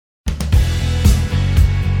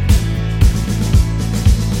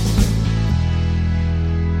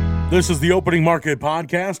This is the Opening Market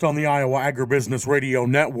Podcast on the Iowa Agribusiness Radio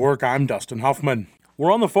Network. I'm Dustin Huffman.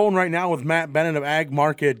 We're on the phone right now with Matt Bennett of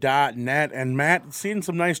agmarket.net. And Matt, seeing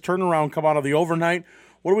some nice turnaround come out of the overnight.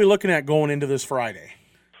 What are we looking at going into this Friday?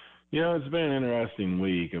 You know, it's been an interesting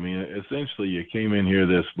week. I mean, essentially you came in here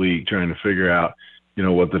this week trying to figure out,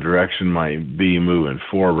 what the direction might be moving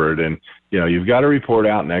forward. And, you've got a report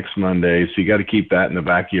out next Monday, so you got to keep that in the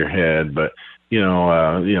back of your head. But,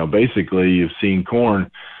 basically you've seen corn,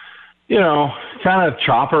 kind of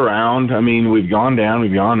chop around. I mean, we've gone down,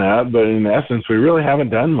 we've gone up, but in essence, we really haven't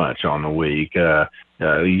done much on the week.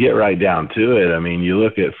 You get right down to it. I mean, you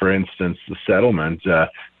look at, for instance, the settlement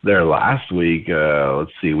there last week.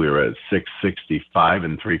 Let's see, we were at 665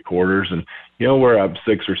 3/4, and we're up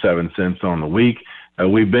 6 or 7 cents on the week.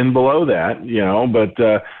 We've been below that, but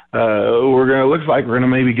looks like we're gonna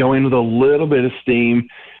maybe go in with a little bit of steam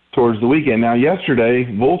towards the weekend. Now, yesterday,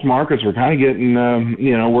 bulls markets were kind of getting,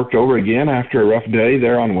 worked over again after a rough day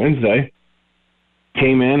there on Wednesday.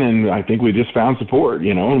 Came in, and I think we just found support,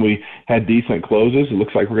 and we had decent closes. It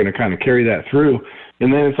looks like we're going to kind of carry that through.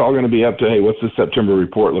 And then it's all going to be up to, hey, what's the September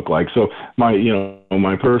report look like? So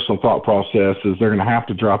my personal thought process is they're going to have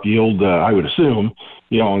to drop yield, I would assume,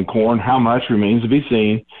 on corn. How much remains to be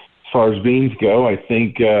seen. As far as beans go, I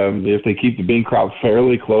think if they keep the bean crop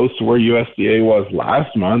fairly close to where USDA was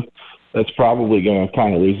last month, that's probably going to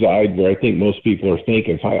kind of reside where I think most people are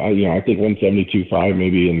thinking. I think 172.5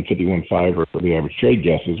 maybe and 51.5 are the average trade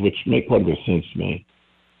guesses, which make quite a bit of sense to me.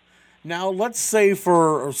 Now, let's say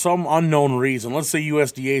for some unknown reason, let's say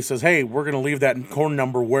USDA says, hey, we're going to leave that corn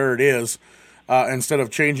number where it is instead of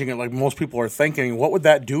changing it like most people are thinking. What would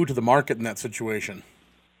that do to the market in that situation?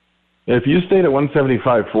 If you stayed at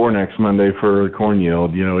 175.4 next Monday for corn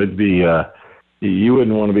yield, it'd be you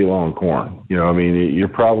wouldn't want to be long corn. You're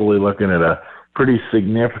probably looking at a pretty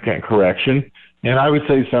significant correction. And I would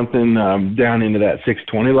say something down into that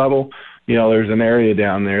 620 level. There's an area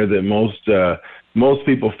down there that most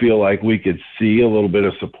people feel like we could see a little bit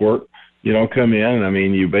of support, come in. I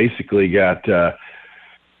mean, you basically got,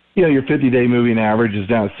 your 50-day moving average is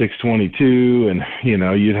down at 622, and,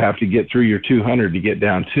 you'd have to get through your 200 to get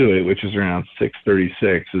down to it, which is around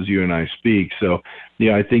 636 as you and I speak. So,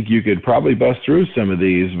 I think you could probably bust through some of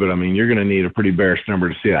these, but, you're going to need a pretty bearish number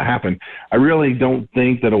to see that happen. I really don't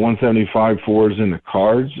think that a 175.4 is in the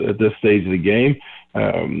cards at this stage of the game.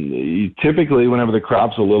 Typically, whenever the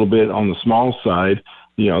crop's a little bit on the small side,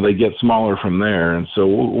 they get smaller from there. And so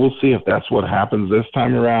we'll see if that's what happens this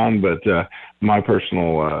time around. But my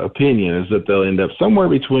personal opinion is that they'll end up somewhere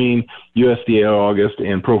between USDA August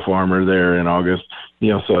and Pro Farmer there in August. So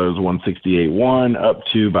it was 168.1 up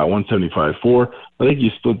to about 175.4. I think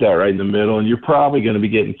you split that right in the middle, and you're probably going to be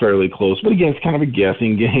getting fairly close. But again, it's kind of a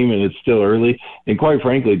guessing game, and it's still early. And quite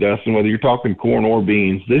frankly, Dustin, whether you're talking corn or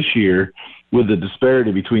beans this year, with the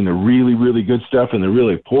disparity between the really, really good stuff and the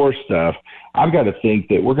really poor stuff, I've got to think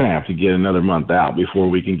that we're going to have to get another month out before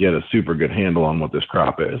we can get a super good handle on what this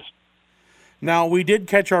crop is. Now, we did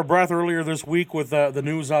catch our breath earlier this week with the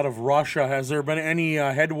news out of Russia. Has there been any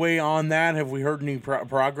headway on that? Have we heard any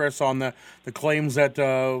progress on the claims that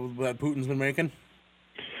Putin's been making?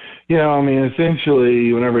 Yeah,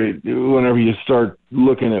 essentially, whenever you start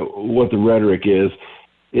looking at what the rhetoric is,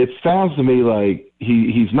 it sounds to me like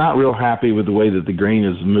he's not real happy with the way that the grain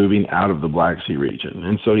is moving out of the Black Sea region.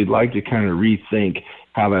 And so he'd like to kind of rethink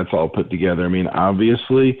how that's all put together.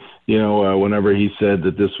 Obviously, whenever he said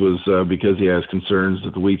that this was because he has concerns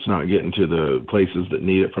that the wheat's not getting to the places that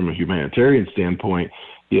need it from a humanitarian standpoint,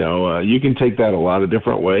 you can take that a lot of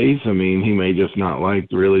different ways. He may just not like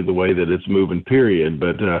really the way that it's moving, period.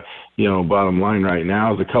 But, bottom line right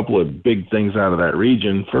now is a couple of big things out of that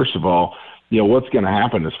region. First of all, what's going to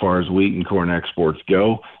happen as far as wheat and corn exports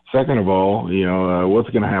go? Second of all, what's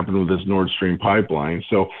going to happen with this Nord Stream pipeline?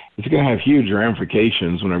 So it's going to have huge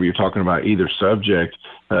ramifications whenever you're talking about either subject,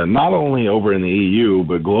 not only over in the EU,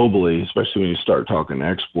 but globally, especially when you start talking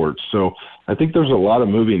exports. So I think there's a lot of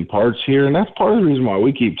moving parts here, and that's part of the reason why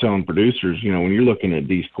we keep telling producers, when you're looking at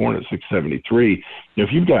these corn at 673, if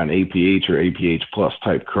you've got an APH or APH plus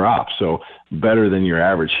type crop, so better than your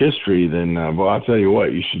average history, then, I'll tell you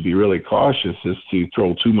what, you should be really cautious as to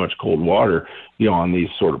throw too much cold water, on these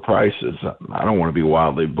sort of prices. I don't want to be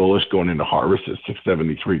wildly bullish going into harvest at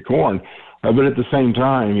 673 corn, but at the same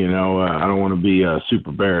time, I don't want to be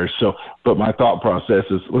super bearish. So, but my thought process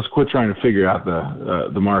is let's quit trying to figure out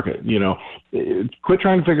the market. Quit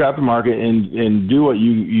trying to figure out the market and do what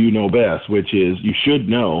you know best, which is you should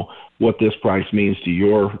know what this price means to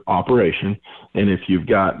your operation. And if you've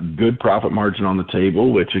got good profit margin on the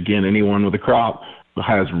table, which again, anyone with a crop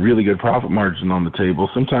has really good profit margin on the table,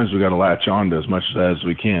 sometimes we got to latch on to as much as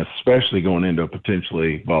we can, especially going into a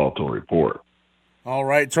potentially volatile report. All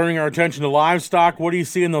right, turning our attention to livestock, what do you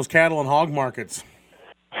see in those cattle and hog markets?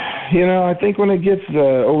 I think when it gets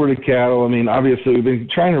over to cattle, I mean, obviously we've been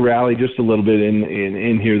trying to rally just a little bit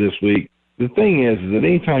in here this week. The thing is that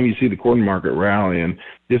anytime you see the corn market rallying,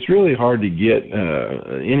 it's really hard to get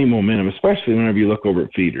any momentum, especially whenever you look over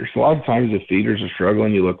at feeders. A lot of times if feeders are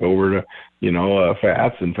struggling, you look over to,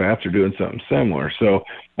 fats, and fats are doing something similar. So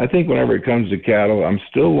I think whenever it comes to cattle, I'm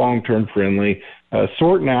still long-term friendly.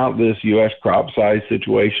 Sorting out this U.S. crop size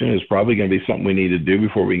situation is probably going to be something we need to do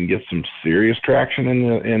before we can get some serious traction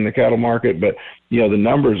in the cattle market. But, the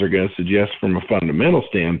numbers are going to suggest from a fundamental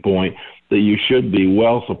standpoint that you should be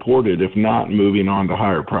well supported, if not moving on to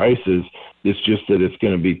higher prices. It's just that it's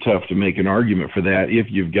going to be tough to make an argument for that if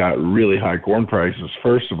you've got really high corn prices,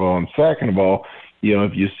 first of all. And second of all,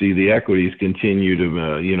 if you see the equities continue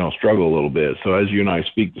to, struggle a little bit. So as you and I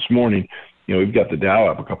speak this morning, we've got the Dow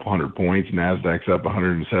up a couple hundred points, NASDAQ's up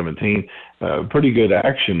 117. Pretty good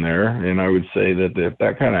action there. And I would say that if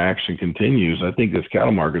that kind of action continues, I think this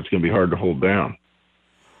cattle market's going to be hard to hold down.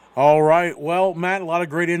 All right. Well, Matt, a lot of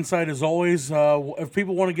great insight as always. If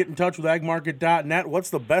people want to get in touch with agmarket.net, what's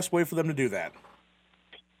the best way for them to do that?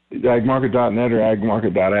 Agmarket.net or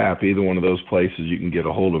agmarket.app, either one of those places you can get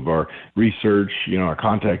a hold of our research, our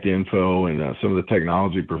contact info, and some of the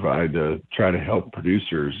technology provide to try to help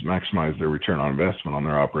producers maximize their return on investment on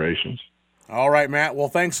their operations. All right, Matt. Well,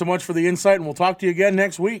 thanks so much for the insight, and we'll talk to you again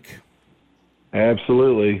next week.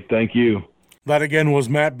 Absolutely. Thank you. That again was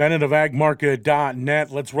Matt Bennett of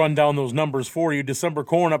agmarket.net. Let's run down those numbers for you. December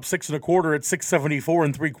corn up 6 1/4 at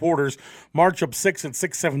 6.74 3/4. March up 6 at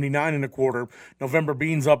 6.79 1/4. November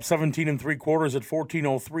beans up 17 3/4 at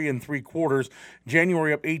 14.03 3/4.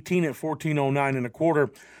 January up 18 at 14.09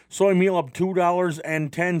 1/4. Soy meal up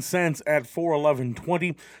 $2.10 at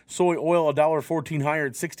 $4.1120. Soy oil $1.14 higher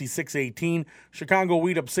at $66.18. Chicago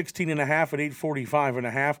wheat up 16 1/2 at $8.45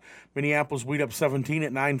 1/2. Minneapolis wheat up 17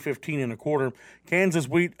 at $9.15 1/4. Kansas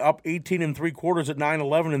wheat up 18 3/4 at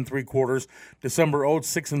 $9.11 3/4. December oats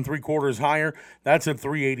 6 3/4 higher. That's at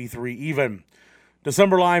 $3.83 even.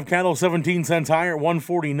 December live cattle 17 cents higher at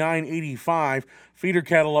 $149.85. Feeder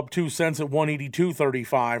cattle up 2 cents at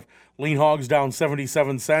 $182.35. Lean hogs down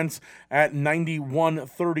 77 cents at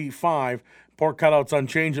 $91.35. Pork cutouts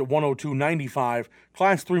unchanged at $102.95.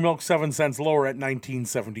 Class 3 milk 7 cents lower at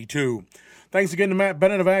 $19.72. Thanks again to Matt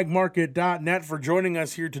Bennett of agmarket.net for joining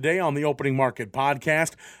us here today on the Opening Market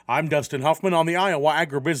Podcast. I'm Dustin Huffman on the Iowa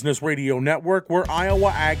Agribusiness Radio Network, where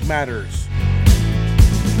Iowa Ag matters.